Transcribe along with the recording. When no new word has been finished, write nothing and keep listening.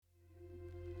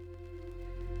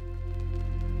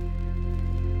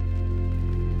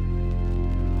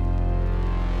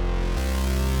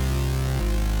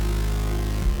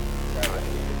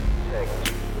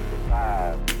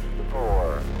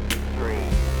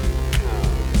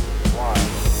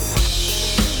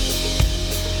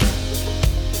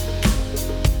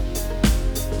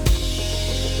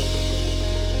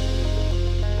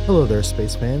Hello there,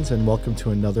 space fans, and welcome to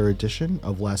another edition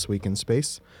of Last Week in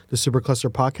Space, the Supercluster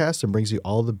podcast, and brings you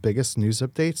all the biggest news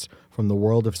updates from the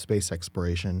world of space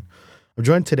exploration. I'm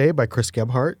joined today by Chris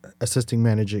Gebhardt, assisting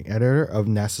managing editor of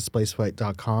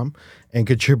NASAspaceflight.com and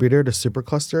contributor to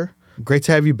Supercluster. Great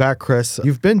to have you back, Chris.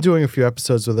 You've been doing a few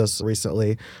episodes with us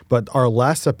recently, but our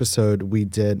last episode, we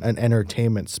did an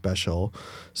entertainment special.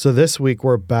 So this week,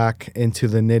 we're back into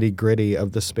the nitty-gritty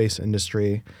of the space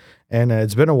industry. And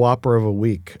it's been a whopper of a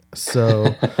week.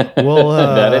 So we'll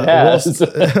that it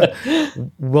has.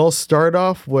 we'll start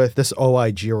off with this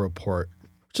OIG report,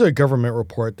 which is a government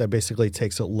report that basically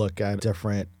takes a look at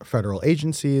different federal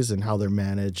agencies and how they're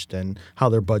managed and how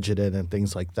they're budgeted and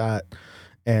things like that.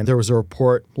 And there was a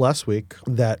report last week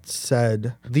that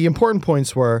said the important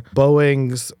points were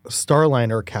Boeing's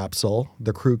Starliner capsule,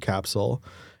 the crew capsule,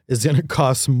 is going to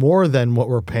cost more than what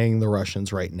we're paying the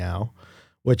Russians right now,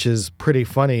 which is pretty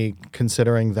funny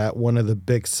considering that one of the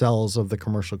big sells of the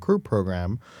commercial crew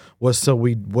program was so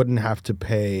we wouldn't have to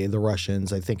pay the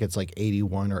Russians, I think it's like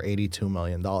 $81 or $82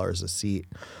 million a seat.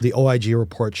 The OIG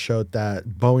report showed that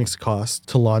Boeing's cost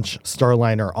to launch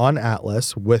Starliner on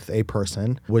Atlas with a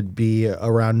person would be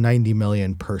around $90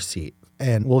 million per seat.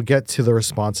 And we'll get to the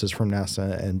responses from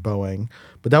NASA and Boeing.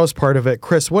 But that was part of it.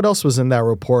 Chris, what else was in that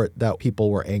report that people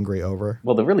were angry over?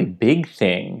 Well, the really big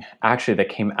thing actually that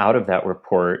came out of that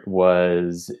report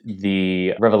was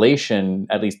the revelation,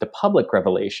 at least the public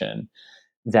revelation,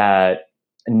 that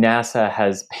NASA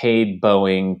has paid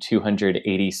Boeing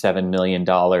 $287 million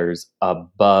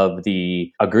above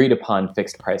the agreed upon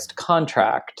fixed priced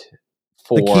contract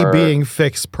for... The key being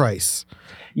fixed price.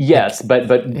 Yes, but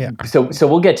yeah. So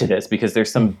we'll get to this because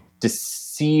there's some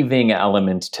deceiving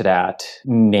element to that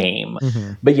name.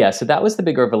 Mm-hmm. But yeah, so that was the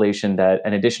big revelation that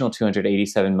an additional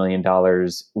 $287 million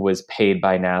was paid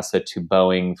by NASA to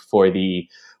Boeing for the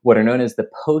what are known as the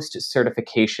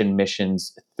post-certification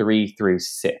missions 3 through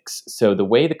 6. So the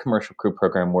way the commercial crew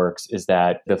program works is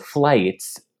that the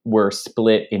flights were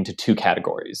split into two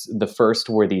categories. The first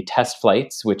were the test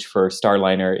flights, which for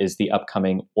Starliner is the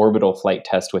upcoming orbital flight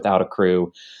test without a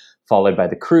crew, followed by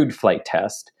the crewed flight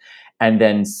test, and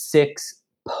then 6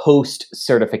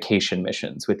 post-certification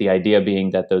missions, with the idea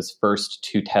being that those first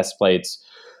 2 test flights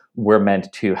were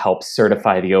meant to help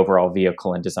certify the overall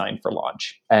vehicle and design for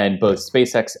launch. And both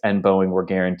SpaceX and Boeing were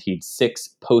guaranteed 6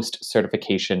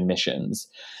 post-certification missions.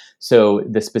 So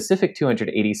the specific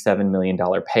 $287 million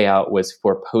payout was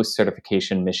for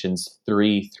post-certification missions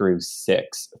 3 through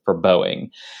 6 for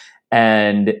Boeing.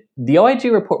 And the OIG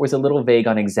report was a little vague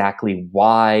on exactly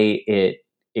why it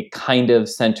kind of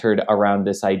centered around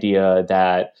this idea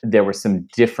that there were some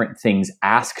different things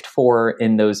asked for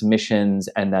in those missions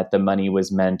and that the money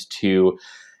was meant to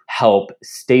help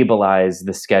stabilize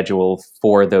the schedule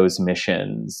for those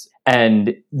missions.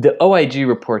 And the OIG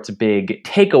report's big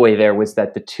takeaway there was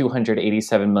that the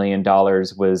 $287 million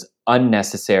was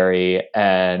unnecessary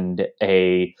and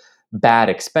a bad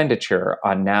expenditure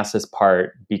on NASA's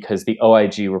part because the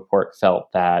OIG report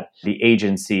felt that the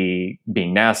agency,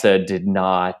 being NASA, did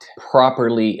not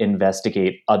properly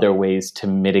investigate other ways to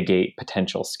mitigate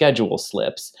potential schedule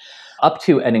slips, up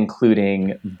to and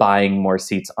including buying more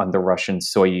seats on the Russian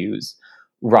Soyuz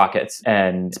rockets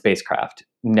and spacecraft.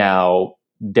 Now,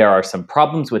 there are some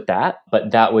problems with that,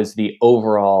 but that was the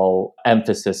overall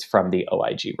emphasis from the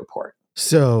OIG report.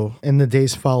 So, in the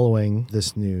days following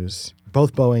this news,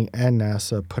 both Boeing and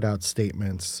NASA put out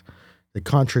statements that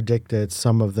contradicted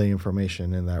some of the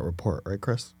information in that report, right,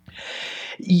 Chris?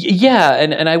 Yeah,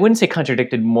 and I wouldn't say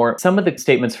contradicted more. Some of the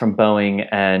statements from Boeing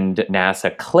and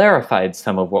NASA clarified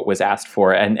some of what was asked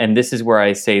for, and this is where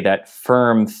I say that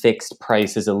firm fixed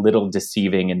price is a little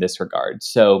deceiving in this regard.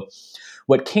 So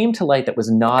what came to light that was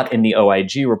not in the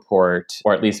OIG report,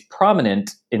 or at least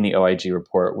prominent in the OIG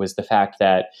report, was the fact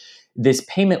that this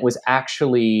payment was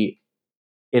actually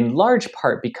in large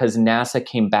part because NASA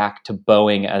came back to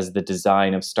Boeing as the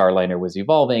design of Starliner was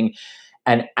evolving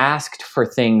and asked for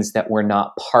things that were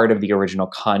not part of the original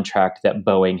contract that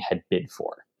Boeing had bid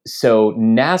for. So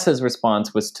NASA's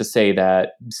response was to say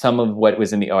that some of what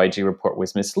was in the OIG report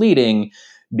was misleading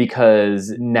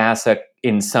because NASA,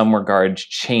 in some regards,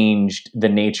 changed the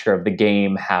nature of the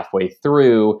game halfway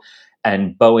through.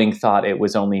 And Boeing thought it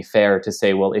was only fair to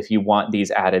say, well, if you want these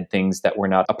added things that were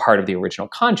not a part of the original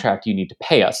contract, you need to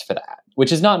pay us for that,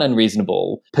 which is not an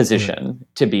unreasonable position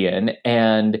to be in.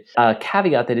 And a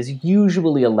caveat that is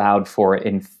usually allowed for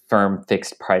in firm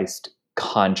fixed priced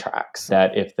contracts,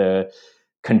 that if the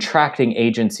contracting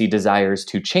agency desires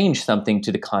to change something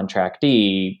to the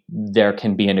contractee, there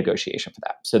can be a negotiation for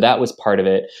that. So that was part of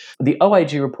it. The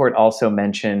OIG report also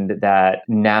mentioned that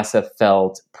NASA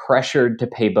felt pressured to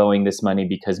pay Boeing this money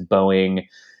because Boeing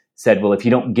said, well, if you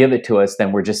don't give it to us,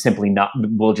 then we'll just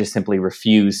simply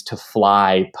refuse to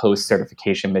fly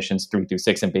post-certification missions 3 through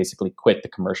 6 and basically quit the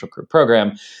commercial crew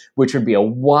program, which would be a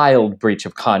wild breach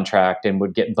of contract and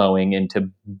would get Boeing into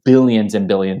billions and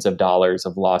billions of dollars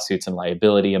of lawsuits and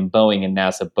liability. And Boeing and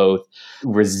NASA both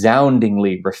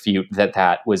resoundingly refute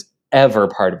that was ever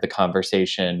part of the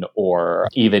conversation or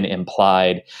even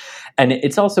implied. And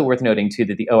it's also worth noting, too,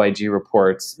 that the OIG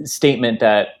report's statement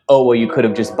that, oh, well, you could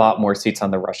have just bought more seats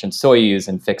on the Russian Soyuz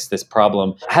and fixed this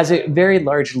problem, has a very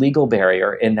large legal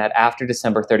barrier in that after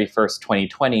December 31st,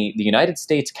 2020, the United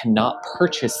States cannot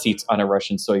purchase seats on a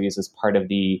Russian Soyuz as part of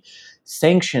the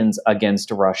sanctions against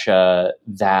Russia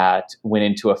that went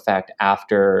into effect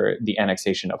after the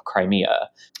annexation of Crimea.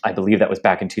 I believe that was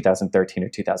back in 2013 or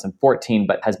 2014,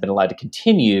 but has been allowed to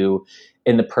continue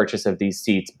in the purchase of these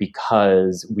seats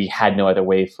because we had no other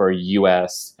way for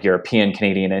US, European,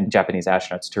 Canadian, and Japanese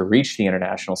astronauts to reach the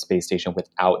International Space Station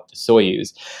without the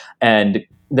Soyuz. And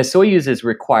the Soyuzes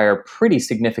require pretty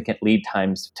significant lead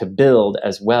times to build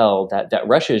as well that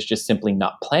Russia is just simply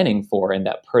not planning for, and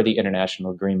that per the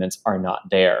international agreements are not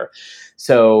there.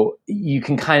 So you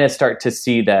can kind of start to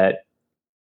see that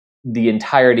the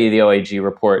entirety of the OIG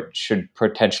report should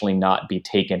potentially not be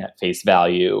taken at face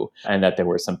value, and that there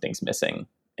were some things missing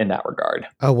in that regard.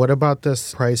 What about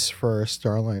this price for a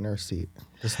Starliner seat?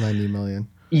 This $90 million.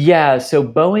 Yeah, so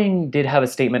Boeing did have a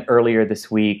statement earlier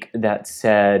this week that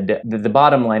said the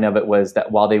bottom line of it was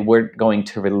that while they weren't going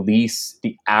to release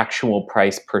the actual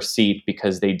price per seat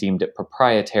because they deemed it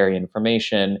proprietary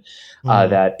information,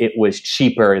 that it was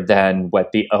cheaper than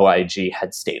what the OIG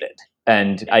had stated.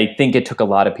 And I think it took a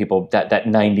lot of people, that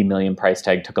 $90 million price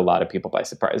tag took a lot of people by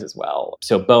surprise as well.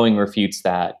 So Boeing refutes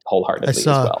that wholeheartedly as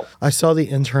well. I saw the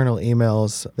internal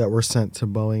emails that were sent to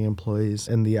Boeing employees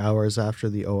in the hours after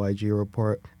the OIG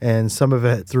report, and some of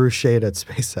it threw shade at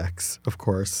SpaceX, of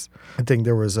course. I think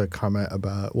there was a comment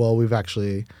about, well, we've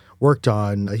actually worked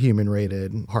on a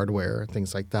human-rated hardware,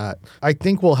 things like that. I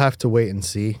think we'll have to wait and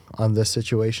see on this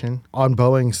situation. On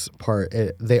Boeing's part,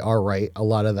 they are right. A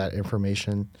lot of that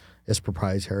information is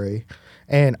proprietary.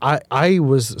 And I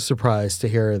was surprised to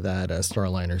hear that a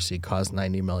Starliner seat cost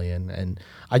 $90 million. And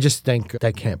I just think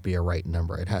that can't be a right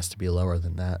number. It has to be lower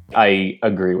than that. I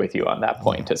agree with you on that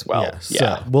point as well.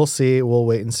 Yeah. So we'll see. We'll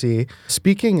wait and see.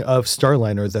 Speaking of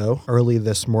Starliner, though, early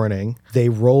this morning, they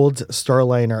rolled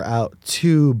Starliner out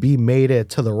to be mated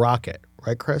to the rocket.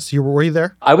 Right, Chris? Were you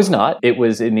there? I was not. It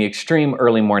was in the extreme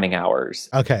early morning hours.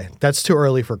 Okay, that's too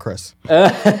early for Chris.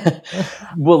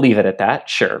 We'll leave it at that,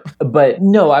 sure. But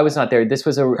no, I was not there. This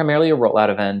was primarily a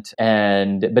rollout event,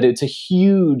 but it's a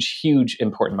huge, huge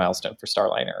important milestone for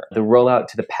Starliner. The rollout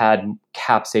to the pad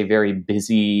caps a very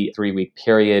busy 3-week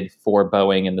period for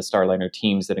Boeing and the Starliner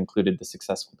teams that included the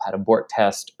successful pad abort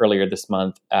test earlier this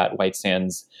month at White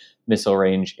Sands Missile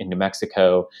Range in New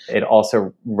Mexico. It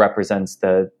also represents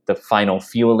the final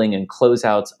fueling and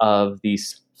closeouts of the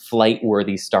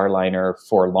flight-worthy Starliner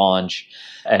for launch.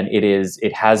 And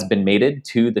it has been mated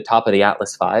to the top of the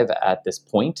Atlas V at this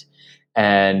point.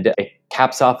 And it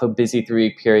caps off a busy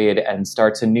 3-week period and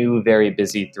starts a new very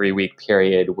busy 3-week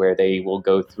period where they will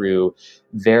go through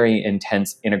very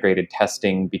intense integrated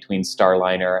testing between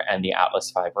Starliner and the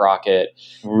Atlas V rocket,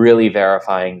 really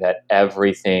verifying that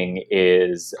everything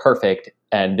is perfect.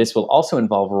 And this will also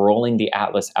involve rolling the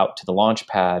Atlas out to the launch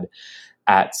pad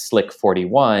at Slick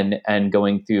 41 and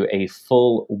going through a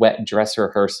full wet dress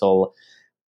rehearsal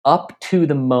up to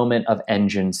the moment of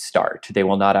engine start. They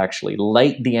will not actually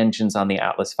light the engines on the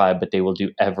Atlas V, but they will do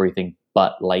everything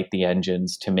but light the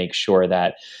engines to make sure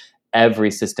that every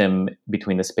system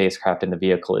between the spacecraft and the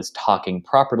vehicle is talking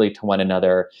properly to one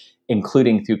another,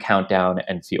 including through countdown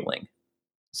and fueling.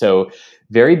 So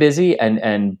very busy,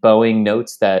 and Boeing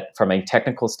notes that from a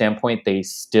technical standpoint, they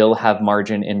still have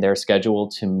margin in their schedule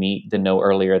to meet the no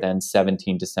earlier than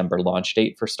 17 December launch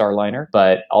date for Starliner.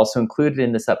 But also included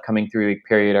in this upcoming 3-week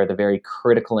period are the very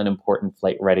critical and important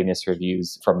flight readiness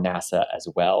reviews from NASA as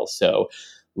well. So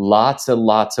lots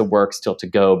of work still to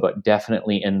go, but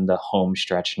definitely in the home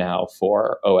stretch now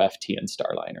for OFT and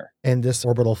Starliner. And this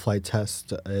orbital flight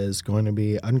test is going to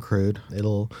be uncrewed.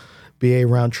 It'll be a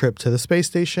round trip to the space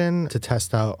station to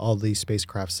test out all the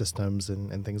spacecraft systems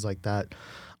and things like that.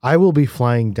 I will be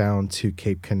flying down to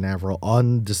Cape Canaveral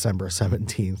on December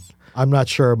 17th. I'm not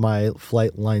sure my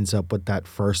flight lines up with that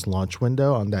first launch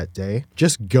window on that day.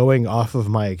 Just going off of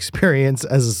my experience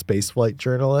as a spaceflight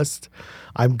journalist,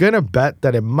 I'm going to bet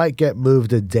that it might get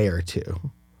moved a day or two.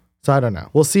 So I don't know.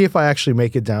 We'll see if I actually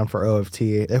make it down for OFT.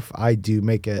 If I do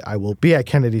make it, I will be at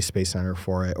Kennedy Space Center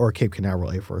for it, or Cape Canaveral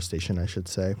Air Force Station, I should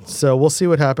say. So we'll see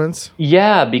what happens.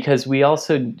 Yeah, because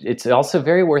it's also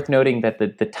very worth noting that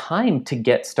the time to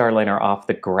get Starliner off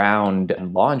the ground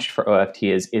and launched for OFT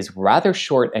is rather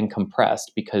short and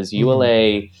compressed because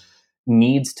ULA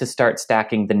needs to start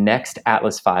stacking the next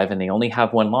Atlas V, and they only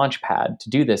have one launch pad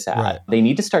to do this at. Right. They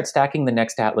need to start stacking the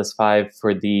next Atlas V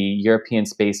for the European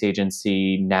Space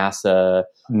Agency NASA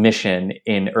mission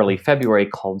in early February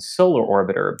called Solar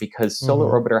Orbiter, because Solar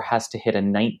Orbiter has to hit a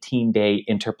 19-day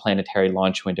interplanetary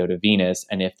launch window to Venus.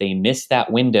 And if they miss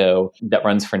that window that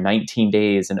runs for 19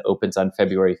 days and opens on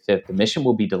February 5th, the mission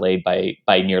will be delayed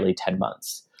by nearly 10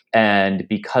 months. And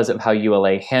because of how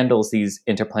ULA handles these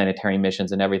interplanetary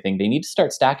missions and everything, they need to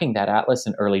start stacking that Atlas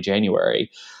in early January.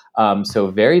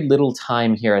 So very little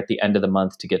time here at the end of the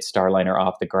month to get Starliner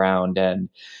off the ground. And,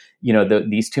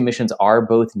 these two missions are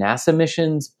both NASA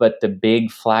missions, but the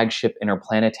big flagship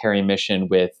interplanetary mission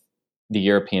with the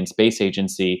European Space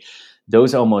Agency,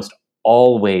 those almost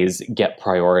always get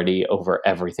priority over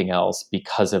everything else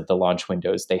because of the launch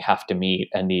windows they have to meet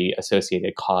and the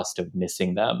associated cost of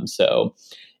missing them. So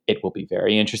it will be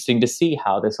very interesting to see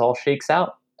how this all shakes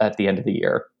out at the end of the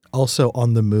year. Also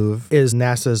on the move is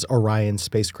NASA's Orion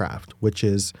spacecraft, which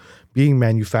is being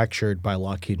manufactured by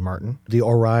Lockheed Martin. The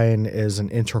Orion is an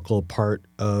integral part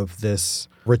of this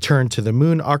return to the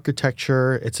moon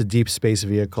architecture. It's a deep space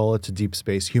vehicle. It's a deep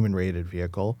space human-rated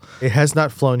vehicle. It has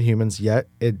not flown humans yet.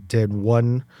 It did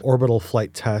one orbital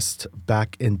flight test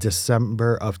back in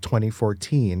December of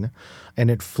 2014,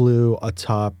 and it flew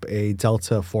atop a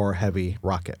Delta IV Heavy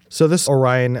rocket. So this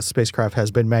Orion spacecraft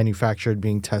has been manufactured,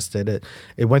 being tested.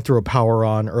 It went through a power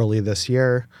on early this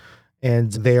year,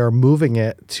 and they are moving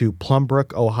it to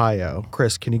Plumbrook, Ohio.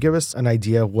 Chris, can you give us an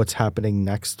idea of what's happening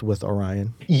next with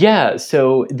Orion? Yeah,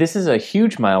 so this is a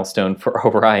huge milestone for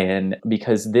Orion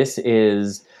because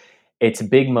it's a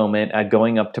big moment at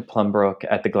going up to Plumbrook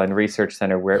at the Glenn Research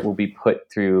Center, where it will be put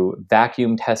through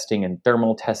vacuum testing and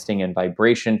thermal testing and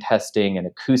vibration testing and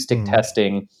acoustic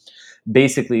testing.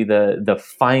 Basically the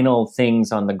final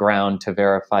things on the ground to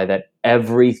verify that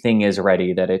everything is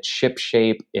ready, that it's ship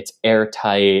shape, it's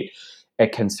airtight,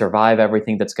 it can survive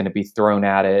everything that's going to be thrown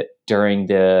at it during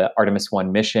the Artemis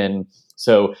 1 mission.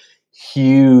 So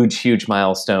huge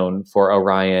milestone for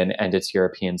Orion and its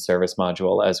European service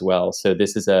module as well. So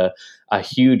this is a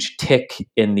huge tick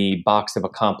in the box of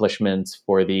accomplishments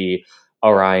for the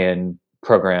Orion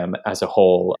program as a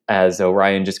whole, as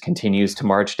Orion just continues to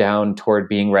march down toward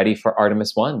being ready for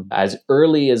Artemis 1 as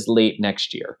early as late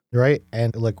next year. Right.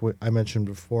 And like what I mentioned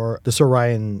before, this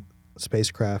Orion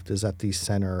spacecraft is at the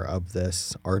center of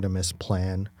this Artemis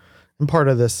plan and part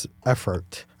of this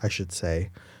effort, I should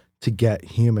say, to get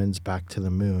humans back to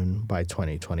the moon by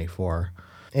 2024.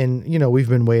 And, we've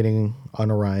been waiting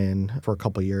on Orion for a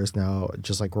couple of years now,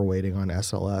 just like we're waiting on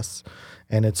SLS.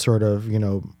 And it's sort of,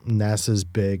 NASA's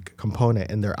big component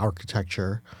in their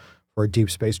architecture for deep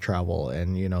space travel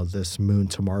and, this moon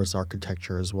to Mars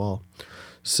architecture as well.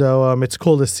 So it's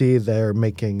cool to see they're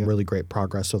making really great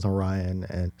progress with Orion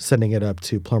and sending it up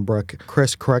to Plumbrook.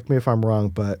 Chris, correct me if I'm wrong,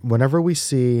 but whenever we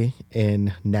see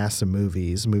in NASA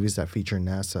movies that feature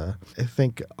NASA, I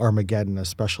think Armageddon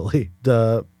especially,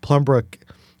 the Plumbrook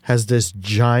has this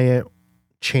giant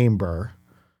chamber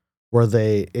where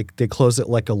they close it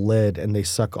like a lid and they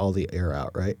suck all the air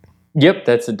out, right? Yep,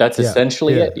 that's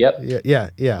essentially it.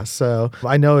 Yep. Yeah. So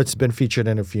I know it's been featured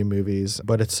in a few movies,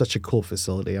 but it's such a cool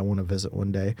facility. I want to visit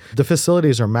one day. The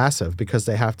facilities are massive because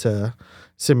they have to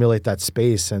simulate that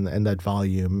space and that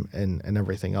volume and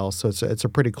everything else. So it's a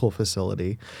pretty cool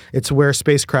facility. It's where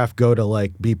spacecraft go to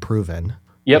like be proven.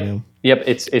 Yep. Yep.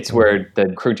 It's where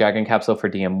the Crew Dragon capsule for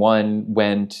DM1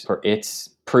 went for its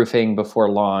proofing before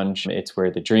launch. It's where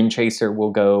the Dream Chaser will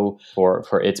go for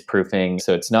its proofing.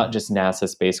 So it's not just NASA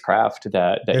spacecraft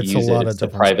that use it. It's the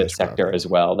private sector as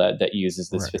well that uses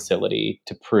this facility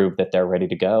to prove that they're ready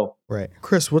to go. Right.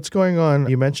 Chris, what's going on?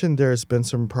 You mentioned there's been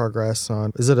some progress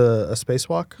on, is it a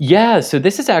spacewalk? Yeah, so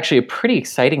this is actually a pretty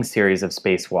exciting series of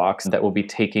spacewalks that will be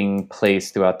taking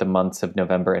place throughout the months of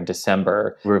November and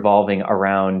December, revolving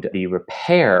around the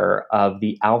repair of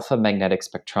the alpha magnetic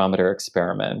spectrometer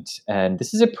experiment. And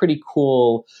this is a pretty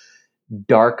cool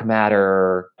dark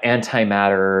matter,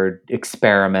 antimatter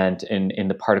experiment in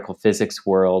the particle physics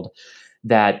world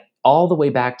that all the way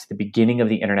back to the beginning of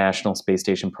the International Space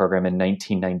Station program in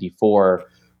 1994,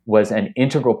 was an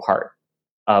integral part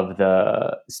of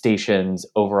the station's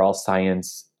overall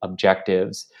science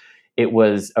objectives. It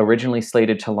was originally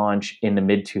slated to launch in the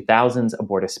mid 2000s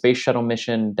aboard a space shuttle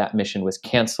mission. That mission was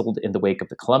canceled in the wake of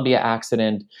the Columbia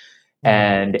accident.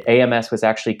 And AMS was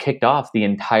actually kicked off the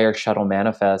entire shuttle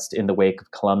manifest in the wake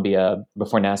of Columbia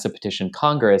before NASA petitioned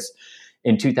Congress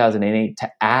in 2008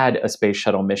 to add a space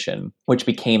shuttle mission, which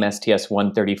became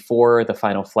STS-134, the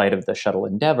final flight of the shuttle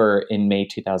Endeavour in May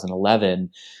 2011,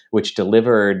 which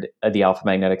delivered the alpha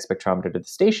magnetic spectrometer to the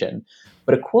station.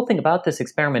 But a cool thing about this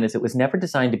experiment is it was never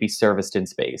designed to be serviced in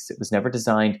space. It was never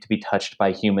designed to be touched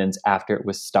by humans after it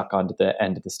was stuck onto the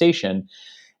end of the station.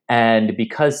 And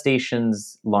because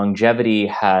station's longevity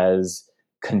has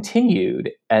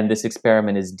continued and this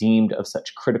experiment is deemed of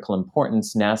such critical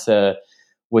importance, NASA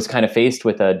was kind of faced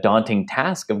with a daunting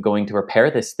task of going to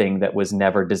repair this thing that was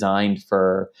never designed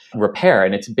for repair.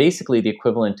 And it's basically the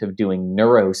equivalent of doing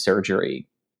neurosurgery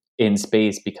in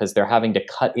space because they're having to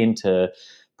cut into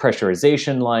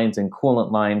pressurization lines and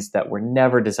coolant lines that were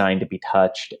never designed to be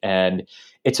touched. And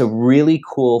it's a really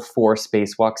cool 4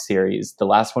 spacewalk series. The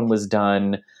last one was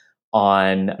done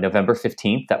on November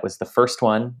 15th. That was the first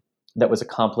one that was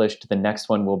accomplished. The next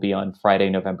one will be on Friday,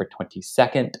 November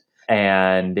 22nd.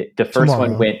 And the first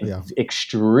one went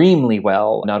extremely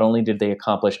well. Not only did they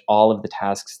accomplish all of the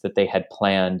tasks that they had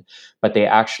planned, but they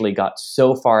actually got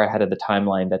so far ahead of the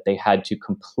timeline that they had to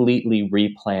completely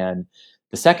replan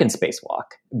the second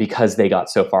spacewalk because they got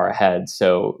so far ahead.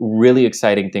 So really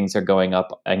exciting things are going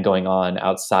up and going on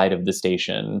outside of the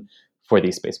station for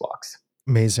these spacewalks.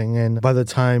 Amazing. And by the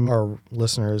time our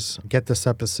listeners get this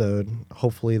episode,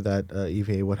 hopefully that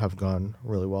EVA would have gone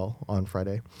really well on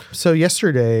Friday. So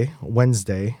yesterday,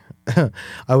 Wednesday,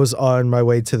 I was on my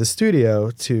way to the studio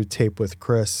to tape with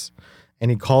Chris, and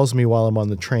he calls me while I'm on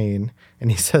the train, and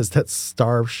he says that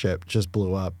Starship just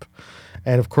blew up.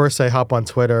 And of course, I hop on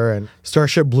Twitter, and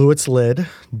Starship blew its lid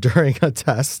during a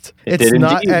test. It's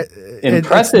not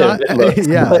impressive,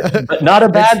 but not a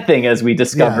bad thing, as we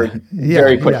discovered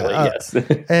very quickly. Yes.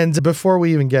 And before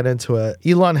we even get into it,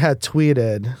 Elon had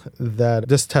tweeted that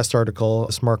this test article,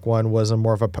 this Mark 1, was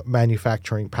more of a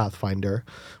manufacturing pathfinder,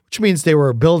 which means they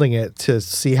were building it to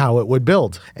see how it would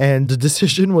build. And the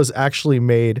decision was actually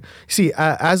made. See,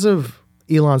 as of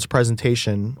Elon's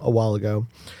presentation a while ago,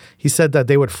 he said that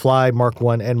they would fly Mark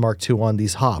 1 and Mark 2 on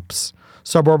these hops,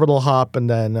 suborbital hop, and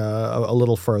then a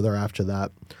little further after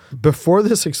that. Before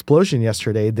this explosion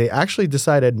yesterday, they actually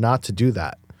decided not to do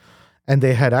that. And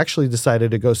they had actually decided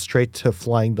to go straight to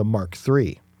flying the Mark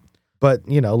 3. But,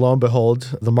 lo and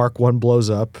behold, the Mark 1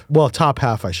 blows up. Well, top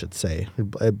half, I should say.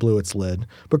 It blew its lid.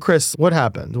 But Chris, what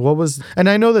happened? And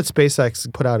I know that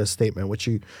SpaceX put out a statement, which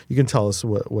you can tell us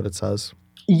what it says.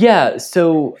 Yeah,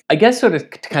 so I guess sort of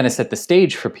to kind of set the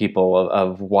stage for people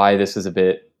of why this is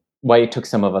why it took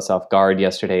some of us off guard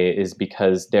yesterday is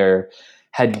because there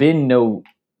had been no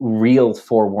real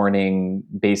forewarning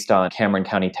based on Cameron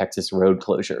County, Texas road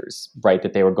closures, right,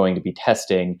 that they were going to be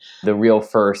testing. The real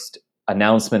first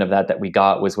announcement of that we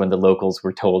got was when the locals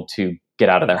were told to get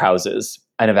out of their houses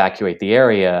and evacuate the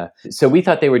area. So we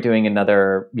thought they were doing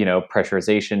another,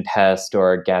 pressurization test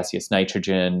or gaseous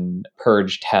nitrogen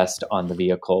purge test on the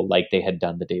vehicle like they had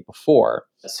done the day before.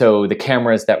 So the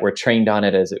cameras that were trained on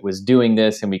it as it was doing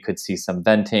this, and we could see some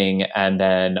venting, and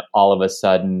then all of a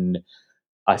sudden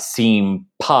a seam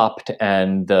popped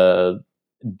and the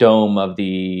dome of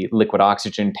the liquid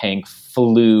oxygen tank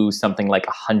flew something like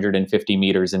 150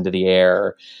 meters into the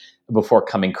air before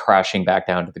coming crashing back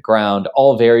down to the ground.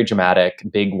 All very dramatic,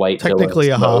 big white Technically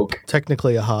a smoke. hop.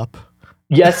 Technically a hop.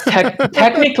 Yes,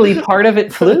 technically part of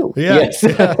it flew. Yes.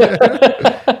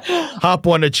 Hop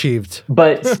 1 achieved.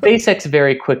 But SpaceX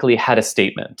very quickly had a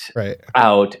statement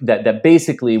out that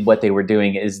basically what they were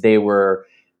doing is they were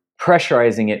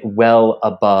pressurizing it well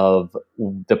above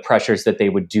the pressures that they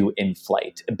would do in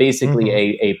flight. Basically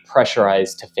a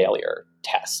pressurized to failure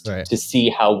test to see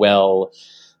how well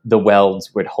the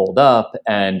welds would hold up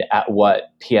and at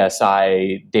what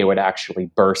PSI they would actually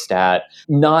burst at.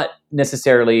 Not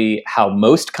necessarily how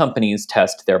most companies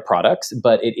test their products,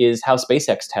 but it is how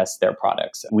SpaceX tests their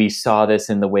products. We saw this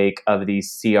in the wake of the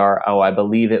I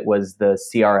believe it was the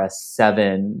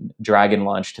CRS-7 Dragon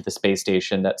launch to the space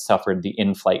station that suffered the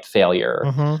in-flight failure.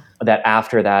 That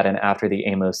after that and after the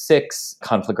Amos-6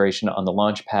 conflagration on the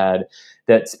launch pad,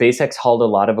 that SpaceX hauled a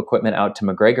lot of equipment out to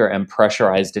McGregor and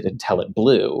pressurized it until it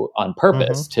blew on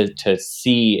purpose to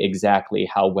see exactly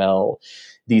how well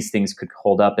these things could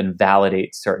hold up and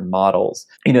validate certain models.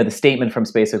 The statement from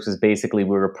SpaceX was basically we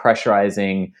were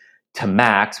pressurizing to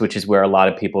max, which is where a lot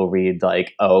of people read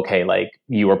like, oh, okay, like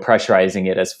you were pressurizing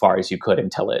it as far as you could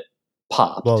until it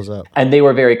popped. Blows up. And they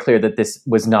were very clear that this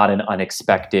was not an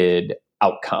unexpected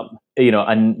outcome,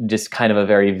 and just kind of a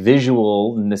very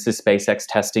visual, and this is SpaceX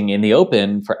testing in the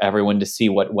open for everyone to see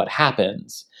what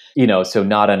happens. So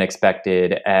not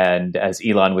unexpected. And as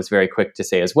Elon was very quick to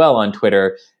say as well on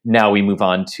Twitter, now we move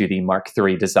on to the Mark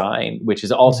III design, which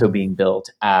is also being built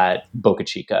at Boca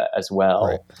Chica as well.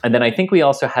 Right. And then I think we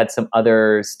also had some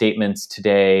other statements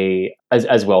today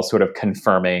as well, sort of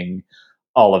confirming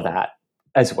all of that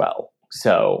as well.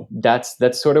 So that's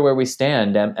sort of where we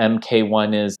stand.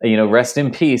 MK1 is, rest in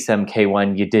peace,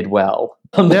 MK1. You did well.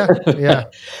 Yeah.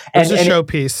 It's a and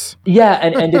showpiece. Yeah,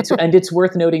 and it's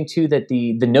worth noting too that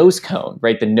the nose cone,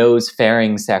 right, the nose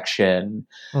fairing section,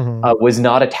 was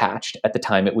not attached at the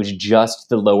time. It was just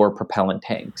the lower propellant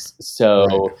tanks.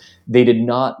 So they did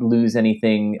not lose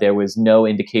anything. There was no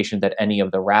indication that any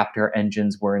of the Raptor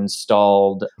engines were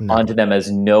installed onto them, as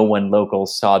no one local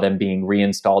saw them being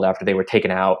reinstalled after they were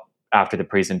taken out after the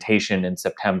presentation in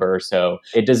September. So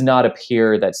it does not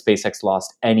appear that SpaceX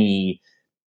lost any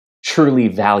truly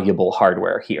valuable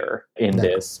hardware here in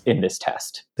this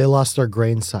test. They lost their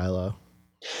grain silo.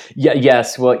 Yeah.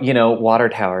 Yes. Well, water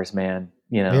towers, man.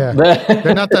 Yeah,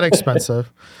 they're not that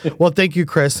expensive. Well, thank you,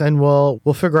 Chris, and we'll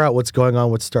figure out what's going on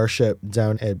with Starship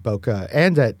down at Boca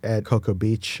and at Cocoa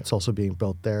Beach. It's also being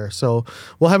built there, so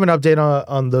we'll have an update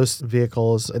on those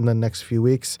vehicles in the next few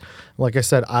weeks. Like I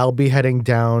said, I'll be heading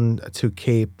down to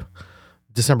Cape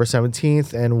December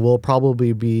 17th, and we'll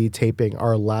probably be taping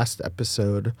our last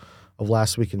episode of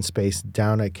Last Week in Space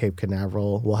down at Cape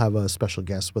Canaveral. We'll have a special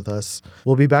guest with us.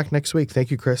 We'll be back next week.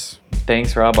 Thank you, Chris.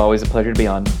 Thanks, Rob. Always a pleasure to be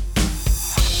on.